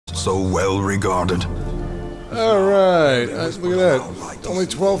so well regarded. Alright, look at that. Only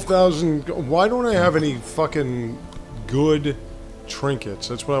 12,000. Why don't I have any fucking good trinkets?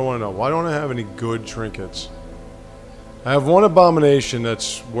 That's what I want to know. Why don't I have any good trinkets? I have one abomination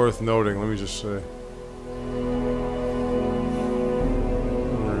that's worth noting. Let me just say.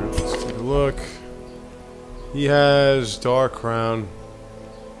 Alright, let's take a look. He has Dark Crown.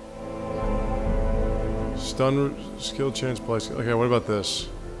 Stun skill chance plus. Okay, what about this?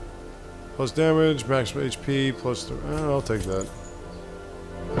 Plus damage, max HP, plus. I'll take that.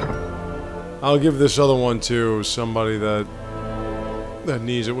 I'll give this other one to somebody that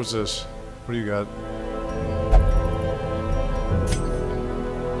needs it. What's this? What do you got?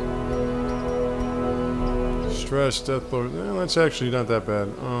 Stress, death blow. That's actually not that bad.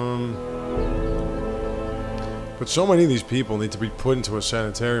 But so many of these people need to be put into a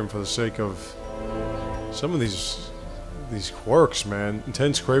sanitarium for the sake of some of these quirks, man.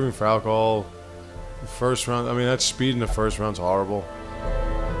 Intense craving for alcohol. The first round. I mean, that speed in the first round's horrible.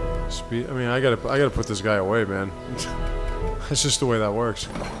 Speed. I mean, I gotta put this guy away, man. That's just the way that works.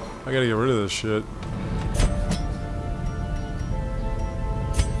 I gotta get rid of this shit.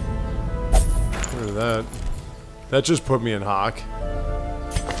 Get rid of that. That just put me in hock.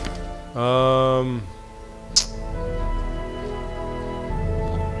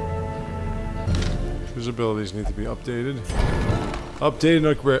 His abilities need to be updated. Updated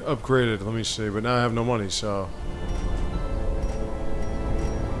and upgraded. Let me see. But now I have no money, so.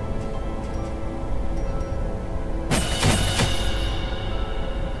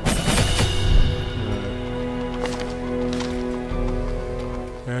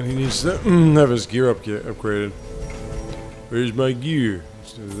 And he needs to have his gear upgraded. Where's my gear?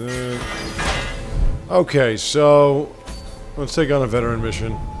 Let's do that. Okay, so let's take on a veteran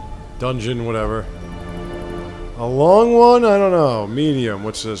mission. Dungeon, whatever. A long one? I don't know. Medium.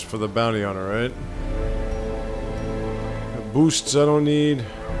 What's this? For the bounty hunter, right? The boosts I don't need.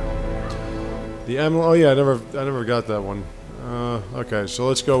 The emblem. Oh yeah, I never got that one. Okay, so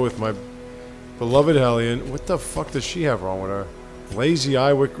let's go with my beloved Hellion. What the fuck does she have wrong with her? Lazy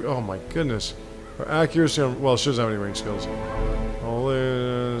eye wick. Oh my goodness. Her accuracy on, well, she doesn't have any range skills.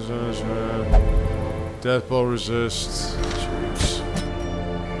 Death blow resist. Jeez.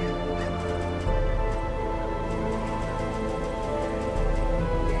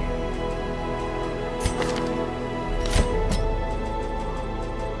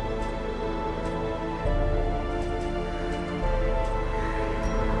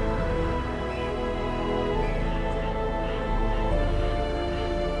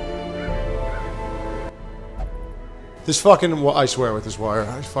 This fucking, I swear with this wire.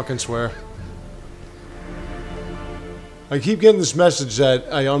 I fucking swear. I keep getting this message that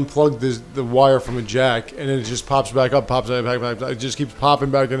I unplugged the wire from a jack, and it just pops back up, pops back, back. It just keeps popping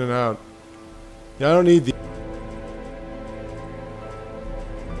back in and out. Yeah, I don't need the.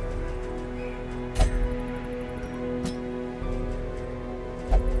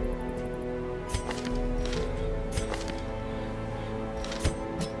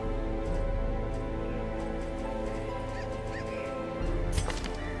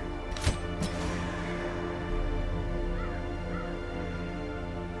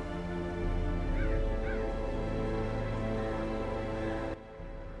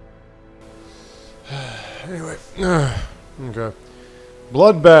 Anyway, okay.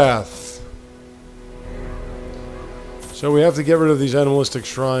 Bloodbath. So we have to get rid of these animalistic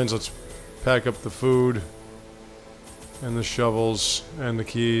shrines. Let's pack up the food and the shovels and the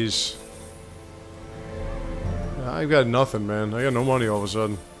keys. I've got nothing, man. I got no money all of a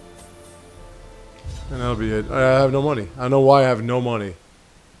sudden. And that'll be it. I have no money. I don't know why I have no money.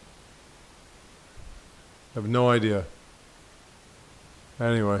 I have no idea.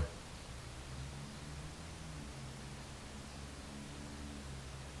 Anyway.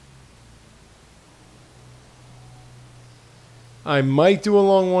 I might do a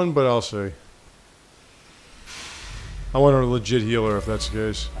long one, but I'll see. I want a legit healer if that's the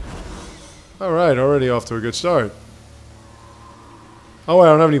case. Alright, already off to a good start. Oh, I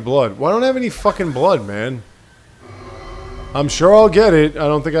don't have any blood. Why don't I have any fucking blood, man? I'm sure I'll get it. I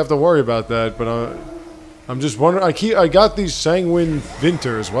don't think I have to worry about that, but I'm just wondering. I got these sanguine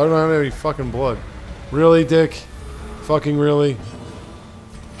vinters. Why don't I have any fucking blood? Really, Dick? Fucking really?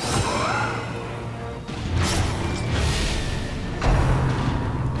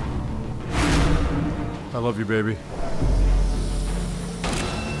 I love you, baby.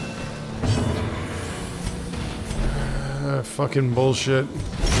 Fucking bullshit.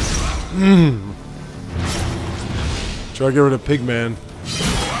 Try to get rid of Pigman.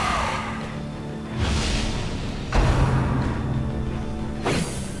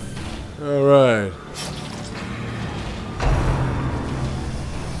 Alright.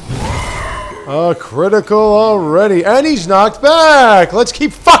 Critical already. And he's knocked back! Let's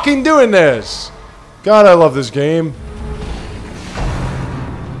keep fucking doing this! God, I love this game.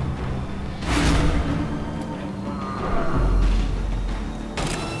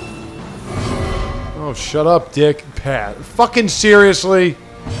 Oh, shut up, Dick. Pat. Fucking seriously?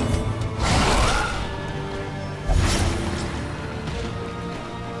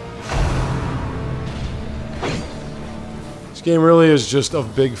 This game really is just a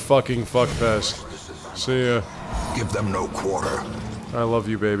big fucking fuckfest. See ya. Give them no quarter. I love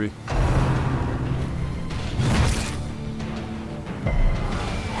you, baby.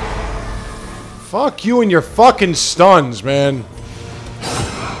 Fuck you and your fucking stuns, man.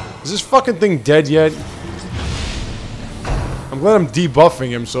 Is this fucking thing dead yet? I'm glad I'm debuffing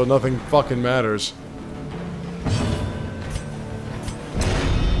him so nothing fucking matters.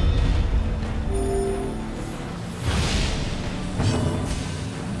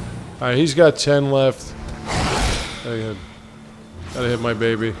 Alright, he's got 10 left. Gotta hit my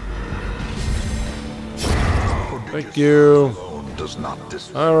baby. Thank you.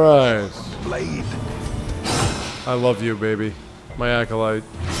 Alright. I love you, baby. My acolyte.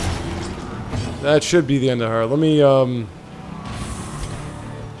 That should be the end of her. Let me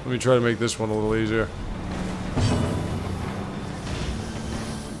try to make this one a little easier.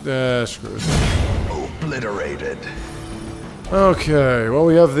 Screw it. Obliterated. Okay, well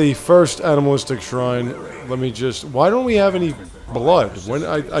we have the first animalistic shrine. Let me just... Why don't we have any blood? When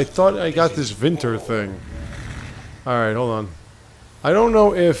I thought I got this Vinter thing. Alright, hold on. I don't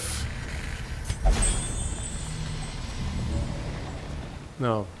know if...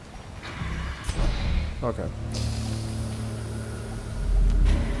 No. Okay.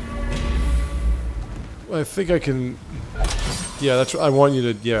 I think I can... Yeah, that's what I want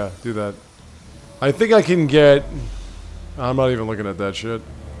you to... Yeah, do that. I think I can get... I'm not even looking at that shit.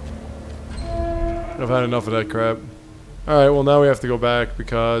 I've had enough of that crap. Alright, well now we have to go back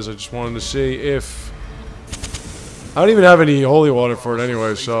because I just wanted to see if... I don't even have any holy water for it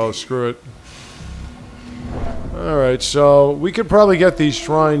anyway, so screw it. Alright, so we could probably get these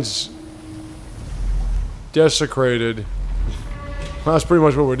shrines desecrated. That's pretty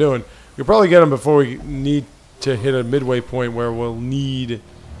much what we're doing. We could probably get them before we need to hit a midway point where we'll need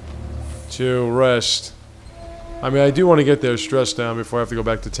to rest. I mean, I do want to get their stress down before I have to go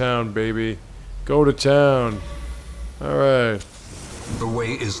back to town, baby. Go to town. Alright. The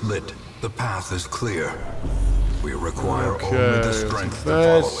way is lit. The path is clear. We require okay, only the strength to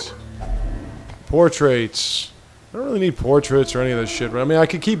follow it. Portraits. I don't really need portraits or any of this shit. I mean, I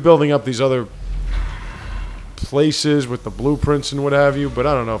could keep building up these other places with the blueprints and what have you, but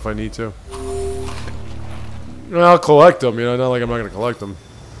I don't know if I need to. I'll collect them, you know, not like I'm not going to collect them.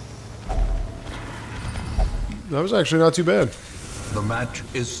 That was actually not too bad. The match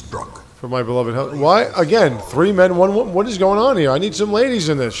is struck. For my beloved health. Why? Again, 3 men, 1 woman. What is going on here? I need some ladies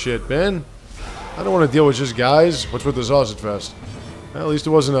in this shit, man. I don't want to deal with just guys. What's with the sausage fest? Well, at least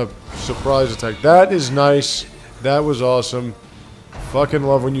it wasn't a surprise attack. That is nice. That was awesome. Fucking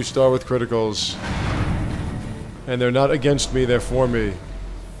love when you start with criticals. And they're not against me, they're for me.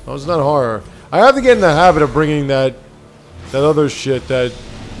 Oh, it's not horror. I have to get in the habit of bringing that other shit that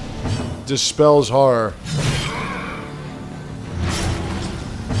dispels horror.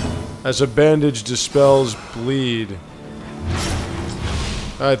 As a bandage dispels bleed.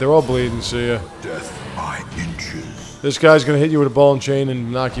 Alright, they're all bleeding, see ya. Death by inches. This guy's gonna hit you with a ball and chain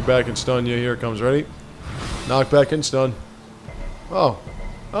and knock you back and stun you. Here it comes, ready? Knock back and stun. Oh.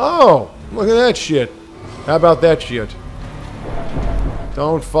 Oh! Look at that shit. How about that shit?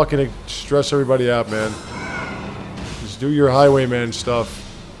 Don't fucking stress everybody out, man. Just do your highwayman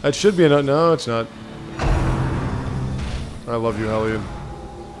stuff. That should be enough. No, it's not. I love you, Hellion.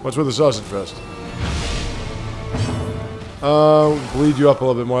 What's with the sausage fest? Bleed you up a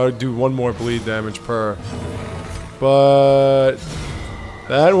little bit more. I'll do 1 more bleed damage per. But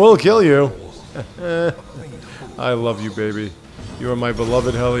that will kill you. I love you, baby. You are my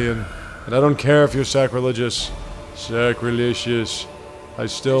beloved Hellion. And I don't care if you're sacrilegious. Sacrilegious. I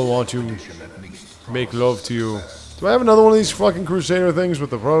still want to make love to you. Do I have another one of these fucking Crusader things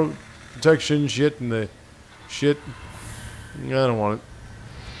with the protection shit and the shit? I don't want it.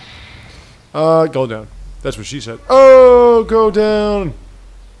 Go down. That's what she said. Oh, go down.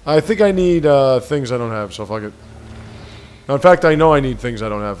 I think I need things I don't have, so fuck it. Now, in fact, I know I need things I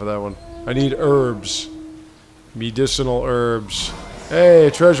don't have for that one. I need herbs. Medicinal herbs. Hey,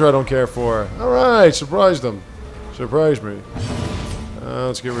 a treasure I don't care for. Alright, surprise them. Surprise me.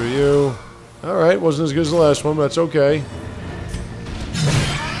 Let's get rid of you. Alright, wasn't as good as the last one, but that's okay.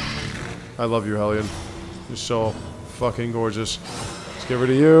 I love you, Hellion. You're so fucking gorgeous. Let's get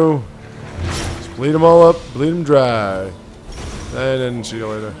rid of you. Let's bleed them all up. Bleed them dry. And then see you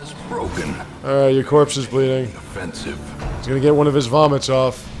later. It's broken. Alright, your corpse is bleeding. Offensive. He's gonna get one of his vomits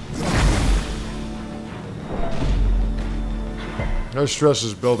off. Our stress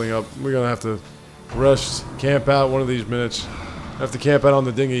is building up. We're gonna have to rest, camp out one of these minutes. Have to camp out on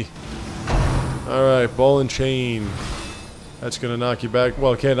the dinghy. Alright, ball and chain. That's gonna knock you back.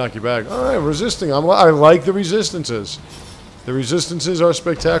 Well, it can't knock you back. Alright, resisting. I like the resistances. The resistances are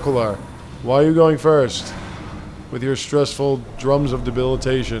spectacular. Why are you going first? With your stressful drums of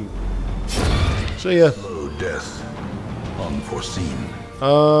debilitation. See ya. Slow death. Unforeseen.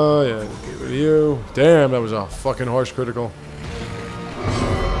 Oh, yeah. Get rid of you. Damn, that was a fucking harsh critical.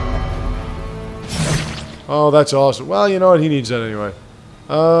 Oh, that's awesome. Well, you know what? He needs that anyway.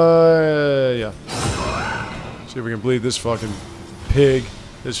 Yeah. See if we can bleed this fucking pig.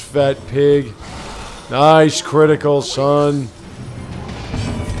 This fat pig. Nice critical, son.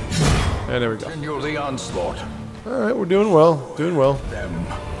 And there we go. Continue the onslaught. Alright, we're doing well. Doing well. Them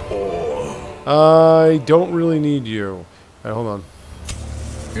all. I don't really need you. Alright, hold on.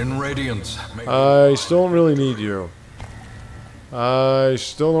 In radiance. I still don't really need you. I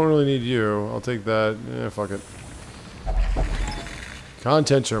still don't really need you. I'll take that. Eh, fuck it.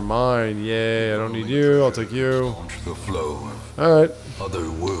 Contents are mine. Yay, I don't need you. I'll take you. The flow of Alright.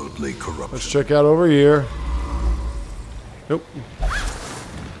 otherworldly corruption. Let's check out over here. Nope.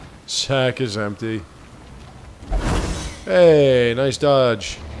 Sack is empty. Hey, nice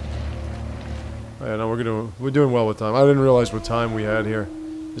dodge. Oh, yeah, no, we're doing well with time. I didn't realize what time we had here.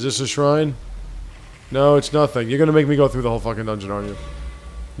 Is this a shrine? No, it's nothing. You're gonna make me go through the whole fucking dungeon, aren't you?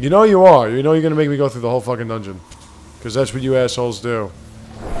 You know you are. You know you're gonna make me go through the whole fucking dungeon. Because that's what you assholes do.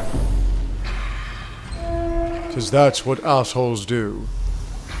 Because that's what assholes do.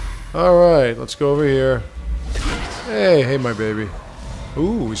 Alright, let's go over here. Hey, hey, my baby.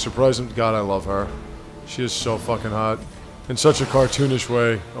 Ooh, we surprised him. God, I love her. She is so fucking hot. In such a cartoonish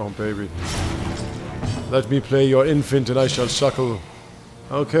way. Oh, baby. Let me play your infant and I shall suckle.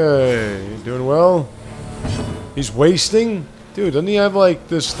 Okay, doing well? He's wasting? Dude, doesn't he have, like,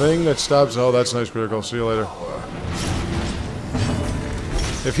 this thing that stops... Oh, that's nice critical. See you later.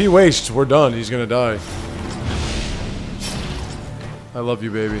 If he wastes, we're done. He's gonna die. I love you,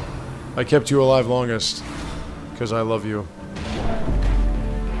 baby. I kept you alive longest. Because I love you.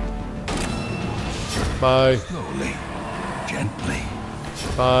 Bye. Slowly. Gently.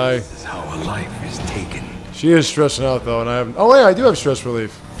 Bye. This is how a life is taken. She is stressing out, though, and I haven't... Oh, yeah, I do have stress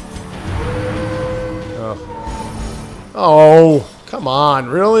relief. Oh, come on,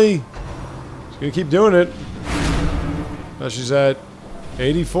 really? She's gonna keep doing it. Now she's at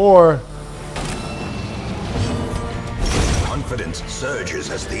 84. Confidence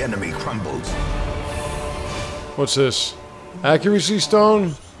surges as the enemy crumbles. What's this? Accuracy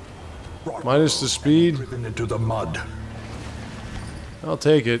stone? Minus the speed? Driven into the mud. I'll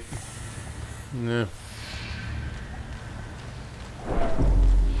take it. Yeah.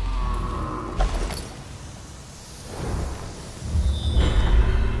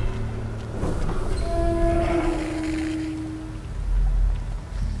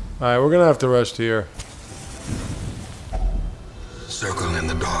 Alright, we're gonna have to rest here. Circle in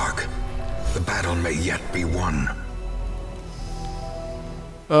the dark. The battle may yet be won.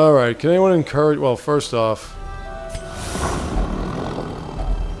 Alright, can anyone encourage... Well, first off...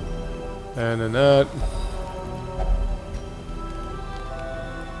 And then that...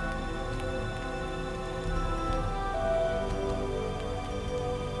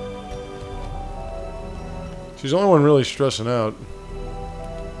 She's the only one really stressing out.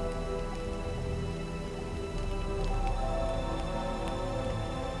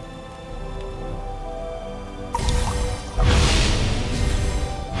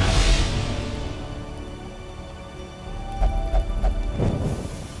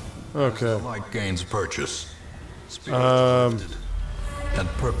 Okay. Light gains purchase. Spirit is lifted, and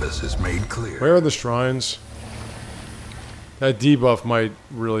purpose is made clear. Where are the shrines? That debuff might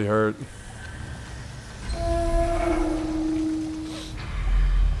really hurt.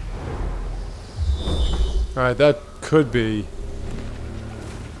 Alright, that could be...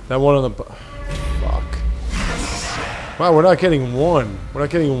 That one on the... Fuck. Wow, we're not getting one. We're not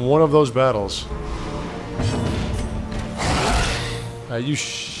getting one of those battles. You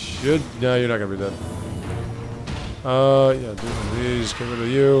should... No, you're not gonna be dead. Yeah, do one of these. Get rid of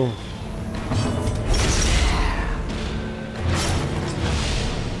you.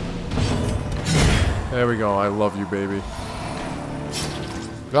 There we go. I love you, baby.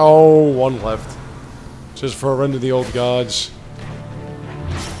 Oh, one left. Just for a run to the old gods.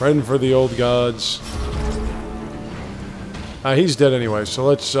 Friend for the old gods. He's dead anyway, so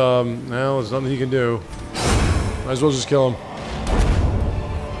let's, now there's nothing he can do. Might as well just kill him.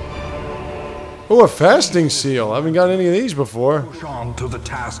 Oh, a fasting seal. I haven't got any of these before. Push on to the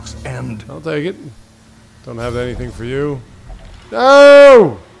task's end. I'll take it. Don't have anything for you.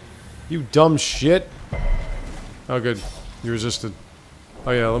 No! You dumb shit. Oh, good. You resisted.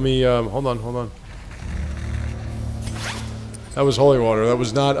 Oh, yeah, let me, hold on. That was holy water. That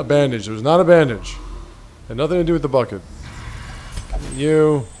was not a bandage. It was not a bandage. Had nothing to do with the bucket.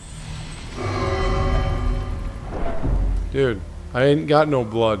 You. Dude, I ain't got no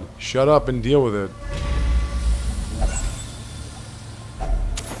blood. Shut up and deal with it.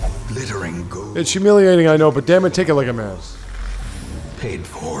 Glittering gold. It's humiliating, I know, but damn it, take it like a man. Paid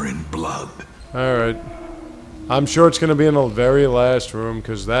for in blood. Alright. I'm sure it's going to be in the very last room,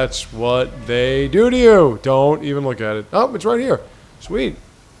 because that's what they do to you. Don't even look at it. Oh, it's right here. Sweet.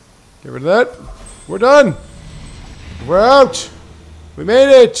 Get rid of that. We're done. We're out. We made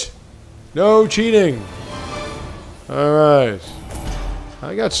it. No cheating. Alright.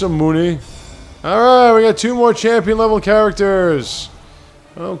 I got some Mooney. Alright, we got 2 more champion level characters.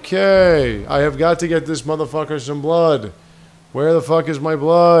 Okay. I have got to get this motherfucker some blood. Where the fuck is my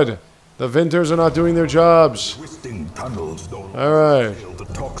blood? The Vinters are not doing their jobs. Twisting tunnels don't Alright. the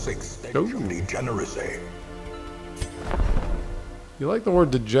toxic stench of degeneracy. You like the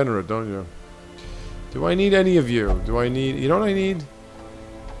word degenerate, don't you? Do I need any of you? Do I need... You know what I need?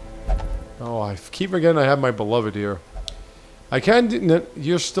 Oh, I keep forgetting I have my beloved here. I can do...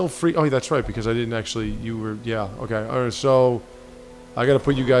 You're still free... Oh, that's right, because I didn't actually... You were... Yeah, okay. Alright, so... I gotta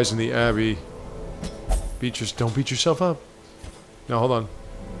put you guys in the Abbey. Don't beat yourself up. No, hold on.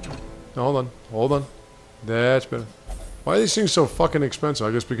 No, hold on. Hold on. That's better. Why are these things so fucking expensive?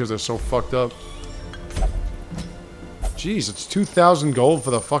 I guess because they're so fucked up. Jeez, it's 2,000 gold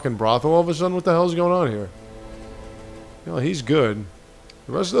for the fucking brothel all of a sudden? What the hell's going on here? You know, he's good.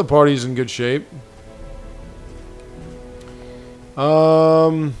 The rest of the party's in good shape.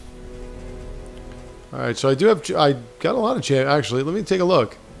 Alright, so I do have... I got a lot of champ... Actually, let me take a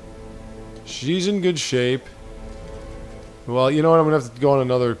look. She's in good shape. Well, you know what? I'm gonna have to go on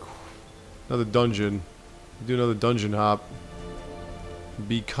another dungeon. Do another dungeon hop.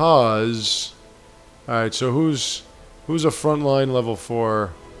 Because... Alright, so who's a frontline level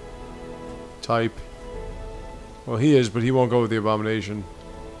 4 type? Well, he is, but he won't go with the Abomination.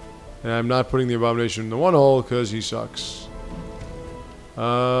 And I'm not putting the Abomination in the one hole because he sucks.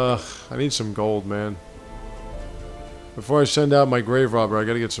 I need some gold, man. Before I send out my grave robber, I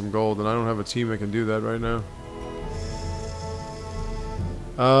gotta get some gold, and I don't have a team that can do that right now.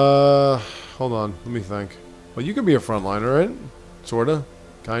 Hold on, let me think. Well, you can be a frontliner, right? Sorta.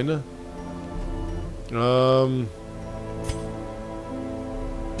 Kinda.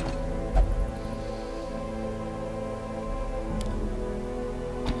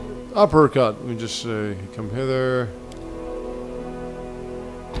 Uppercut. Let me just say, come hither.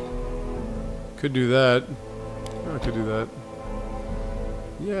 Could do that. I could do that.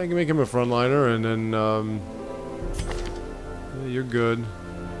 Yeah, I can make him a frontliner, and then, yeah, you're good.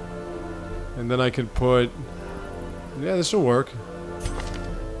 And then I can put... Yeah, this will work.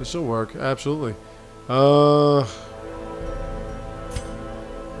 This will work, absolutely.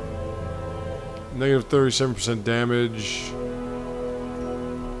 Negative 37% damage.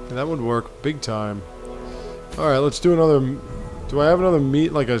 And that would work big time. Alright, let's do another... Do I have another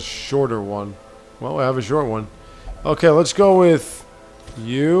meat, like a shorter one? Well, I have a short one. Okay, let's go with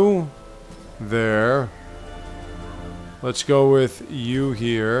you there. Let's go with you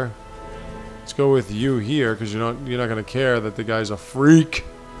here. Let's go with you here, because you're not gonna care that the guy's a freak.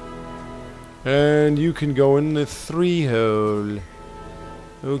 And you can go in the 3 hole.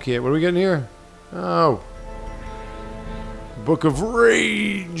 Okay, what are we getting here? Oh. Book of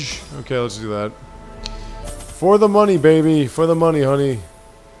Rage. Okay, let's do that. For the money, baby. For the money, honey.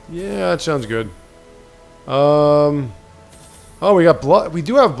 Yeah, that sounds good. Oh, we got blood. We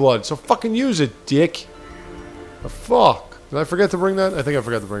do have blood, so fucking use it, dick. The fuck? Did I forget to bring that? I think I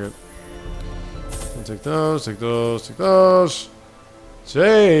forgot to bring it. I'll take those, take those, take those.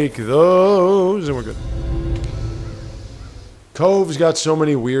 Take those, and we're good. Cove's got so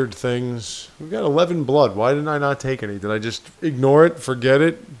many weird things. We've got 11 blood. Why didn't I not take any? Did I just ignore it, forget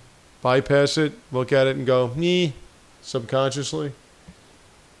it, bypass it, look at it and go, meh, subconsciously?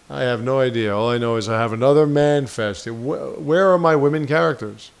 I have no idea. All I know is I have another man fest. Where are my women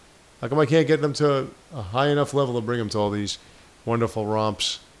characters? How come I can't get them to a high enough level to bring them to all these wonderful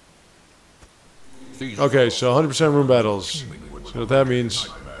romps? Okay, so 100% room battles. So what that means,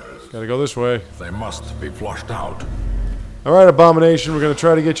 gotta go this way. They must be flushed out. Alright, Abomination, we're gonna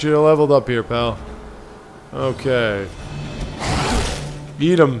try to get you leveled up here, pal. Okay.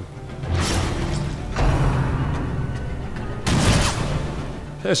 Eat him.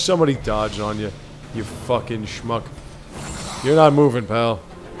 There's somebody dodged on you, you fucking schmuck. You're not moving, pal.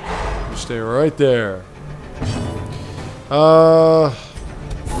 You stay right there.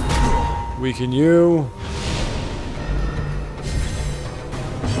 Weaken you.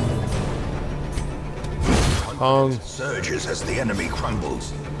 Pong. Surges as the enemy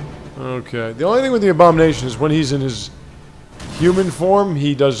crumbles. Okay. The only thing with the Abomination is when he's in his human form,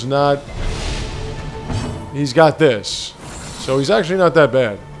 he does not... He's got this. So he's actually not that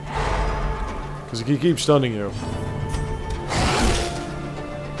bad. Because he keeps stunning you.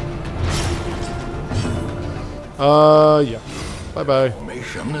 Yeah. Bye-bye.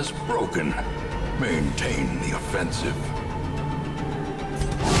 Formation is broken. Maintain the offensive.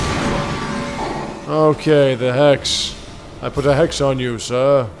 Okay, the Hex. I put a Hex on you,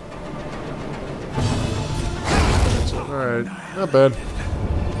 sir. Alright, not bad.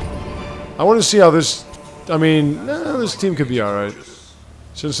 I want to see how this... I mean, this team could be alright.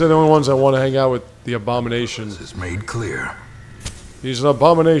 Since they're the only ones that want to hang out with the Abomination. This is made clear. He's an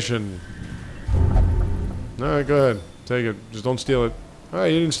Abomination. Alright, go ahead. Take it. Just don't steal it.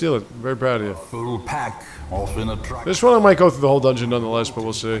 Alright, you didn't steal it. I'm very proud of you. Full pack off in a truck. This one I might go through the whole dungeon nonetheless, but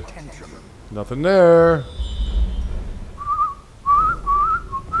we'll see. Nothing there.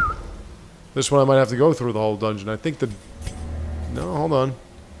 This one I might have to go through the whole dungeon. I think the... No, hold on.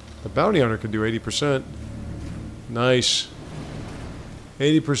 The bounty hunter could do 80%. Nice.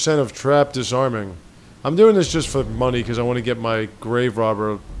 80% of trap disarming. I'm doing this just for money because I want to get my grave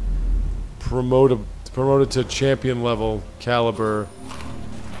robber promoted to champion level caliber.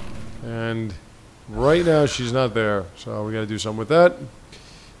 And right now she's not there, so we gotta do something with that.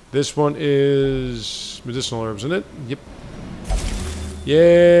 This one is medicinal herbs, isn't it? Yep.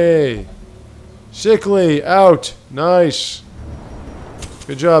 Yay! Sickly out. Nice.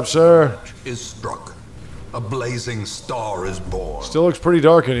 Good job, sir. Is struck. A blazing star is born. Still looks pretty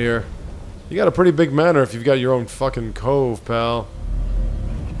dark in here. You got a pretty big manor if you've got your own fucking cove, pal.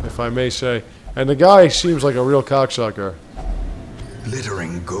 If I may say. And the guy seems like a real cocksucker.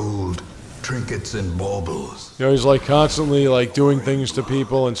 Glittering gold, trinkets and baubles. You know, he's like constantly like doing things to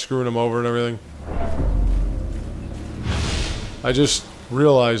people and screwing them over and everything. I just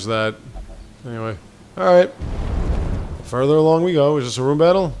realized that. Anyway. Alright. Further along we go. Is this a room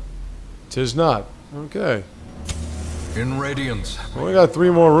battle? 'Tis not. Okay. In Radiance. We only got 3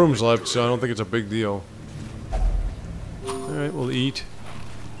 more rooms left, so I don't think it's a big deal. Alright, we'll eat.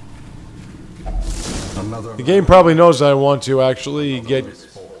 The game probably knows that I want to actually get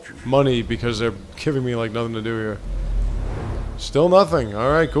money because they're giving me like nothing to do here. Still nothing.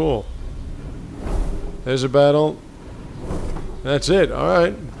 Alright, cool. There's a battle. That's it.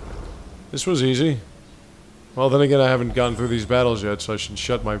 Alright. This was easy. Well, then again, I haven't gotten through these battles yet, so I should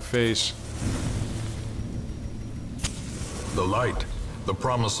shut my face. The light. The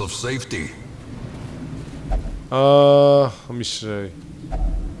promise of safety. Let me see.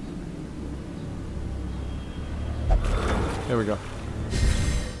 There we go.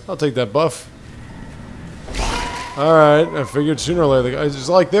 I'll take that buff. Alright, I figured sooner or later... It's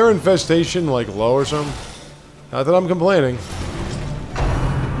like their infestation, like, low or something. Not that I'm complaining.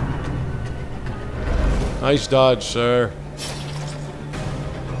 Nice dodge, sir.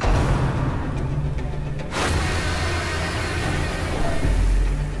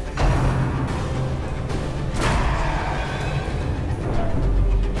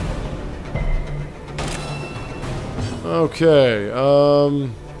 Okay,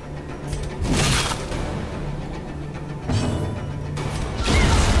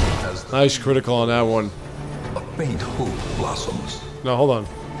 nice critical on that one. A faint hope blossoms. No, hold on.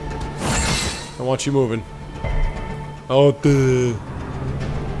 I want you moving. Oh, duh.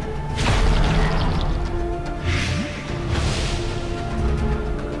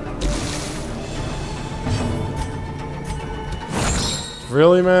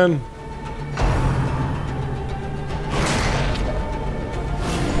 Really, man?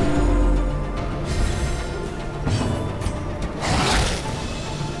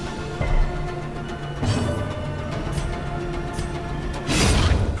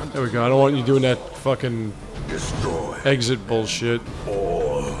 There we go. I don't want you doing that fucking Destroy. exit bullshit.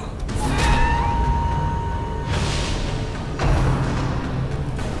 All.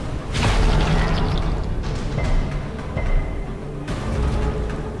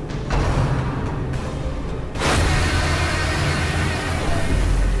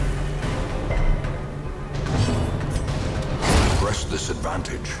 Press this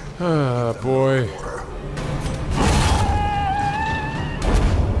advantage. Ah, boy.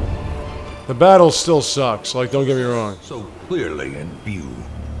 The battle still sucks, like, don't get me wrong. So clearly in view.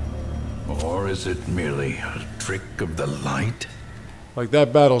 Or is it merely a trick of the light? Like,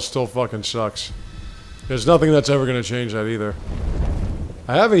 that battle still fucking sucks. There's nothing that's ever gonna change that either.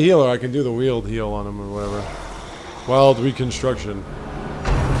 I have a healer, I can do the wheeled heal on him or whatever. Wild reconstruction.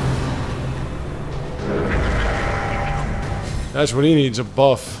 That's what he needs, a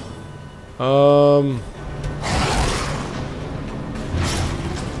buff.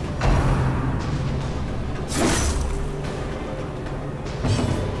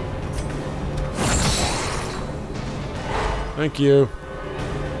 Thank you.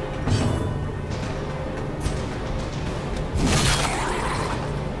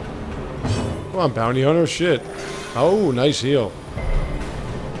 Come on, bounty hunter, shit. Oh, nice heal.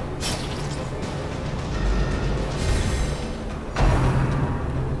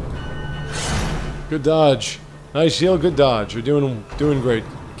 Good dodge. Nice heal, good dodge. You're doing great,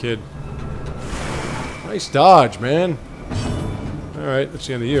 kid. Nice dodge, man. Alright, that's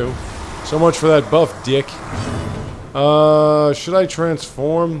the end of you. So much for that buff, dick. Should I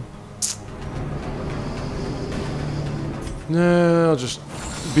transform? Nah, I'll just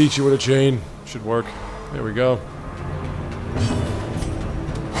beat you with a chain. Should work. There we go.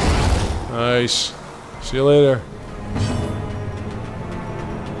 Nice. See you later.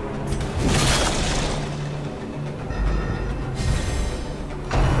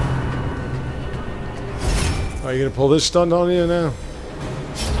 Are you gonna pull this stunt on you now?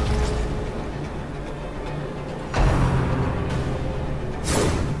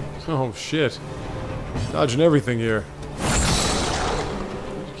 Oh shit. Dodging everything here.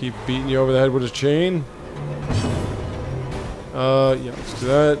 Keep beating you over the head with his chain. Yeah, let's do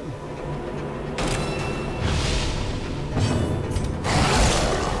that.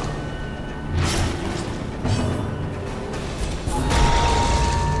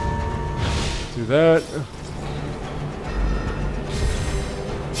 Do that.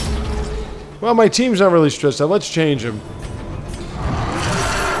 Well, my team's not really stressed out. Let's change him.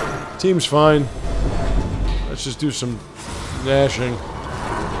 Team's fine. Let's just do some gnashing.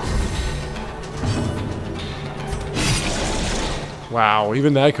 Wow,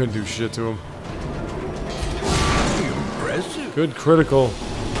 even that couldn't do shit to him. Impressive. Good critical.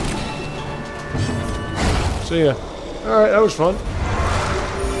 See ya. Alright, that was fun.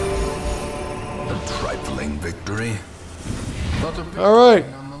 A trifling victory. Alright.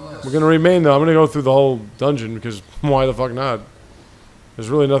 We're gonna remain though. I'm gonna go through the whole dungeon because why the fuck not? There's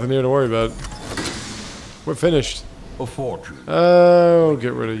really nothing here to worry about. We're finished. A fortune. Oh,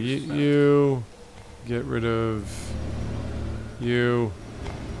 get rid of you. Get rid of you.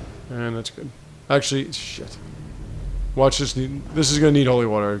 And that's good. Actually, shit. Watch this. This is gonna need holy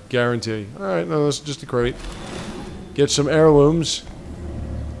water, guarantee. All right, no, that's just a crate. Get some heirlooms.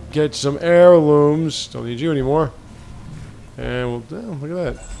 Get some heirlooms. Don't need you anymore. And we'll. Oh, look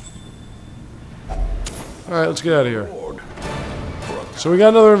at that. All right, let's get out of here. So we got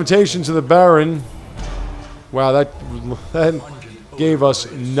another invitation to the Baron. Wow, that gave us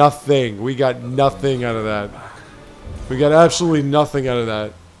nothing. We got nothing out of that. We got absolutely nothing out of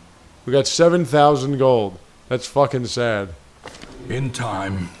that. We got 7,000 gold. That's fucking sad. In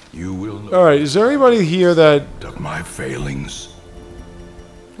time, you will know. All right, is there anybody here that? Of my failings.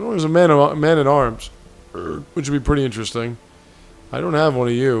 Oh, there's a man at arms, which would be pretty interesting. I don't have one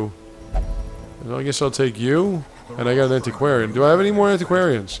of you. So I guess I'll take you. And I got an antiquarian. Do I have any more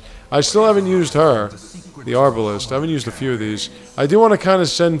antiquarians? I still haven't used her, the arbalist. I haven't used a few of these. I do want to kind of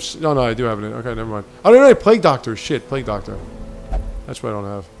send. No, I do have it. Okay, never mind. Oh no, plague doctor. Shit, plague doctor. That's what I don't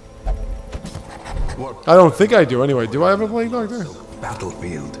have. I don't think I do. Anyway, do I have a plague doctor?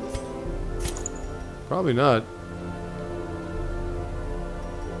 Battlefield. Probably not.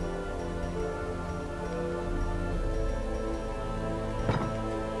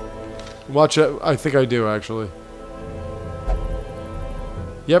 Watch it. I think I do actually.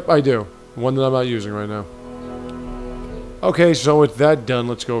 Yep, I do. One that I'm not using right now. Okay, so with that done,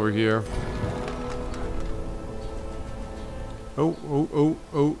 let's go over here. Oh,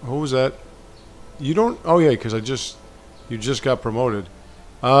 who was that? You don't... Oh, yeah, because you just got promoted.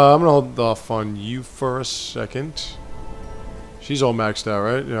 I'm going to hold off on you for a second. She's all maxed out,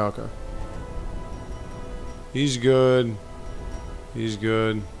 right? Yeah, okay. He's good. He's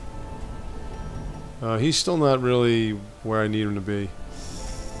good. He's still not really where I need him to be.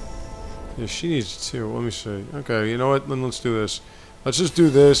 Yeah, she needs two. Let me see. Okay, you know what? Then let's do this. Let's just do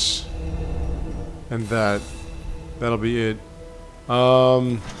this and that. That'll be it.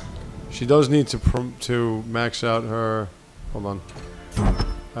 She does need to max out her. Hold on.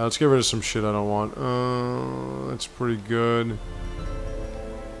 Let's get rid of some shit I don't want. That's pretty good.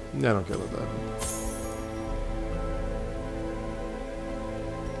 Yeah, I don't care about that.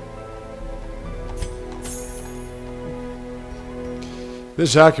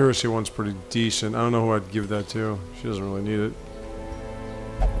 This accuracy one's pretty decent. I don't know who I'd give that to. She doesn't really need it.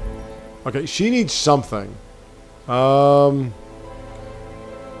 Okay, she needs something.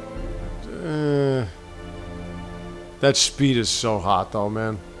 That speed is so hot, though,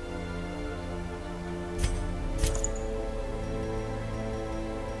 man.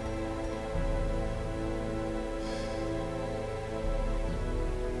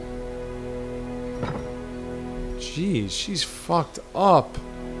 Jeez, she's fucked up.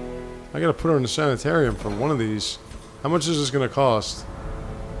 I gotta put her in the sanitarium for one of these. How much is this gonna cost?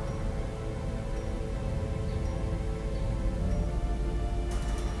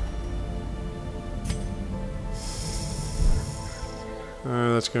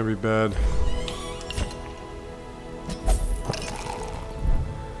 That's gonna be bad.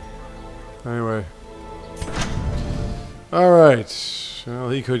 Anyway. Alright. Well,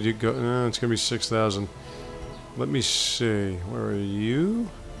 he could go. No, it's gonna be 6,000. Let me see. Where are you?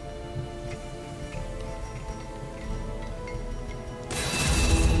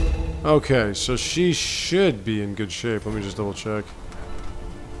 Okay, so she should be in good shape. Let me just double check.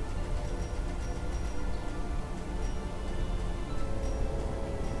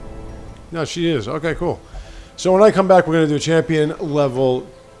 No, she is. Okay, cool. So when I come back, we're going to do a champion level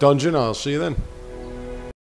dungeon. I'll see you then.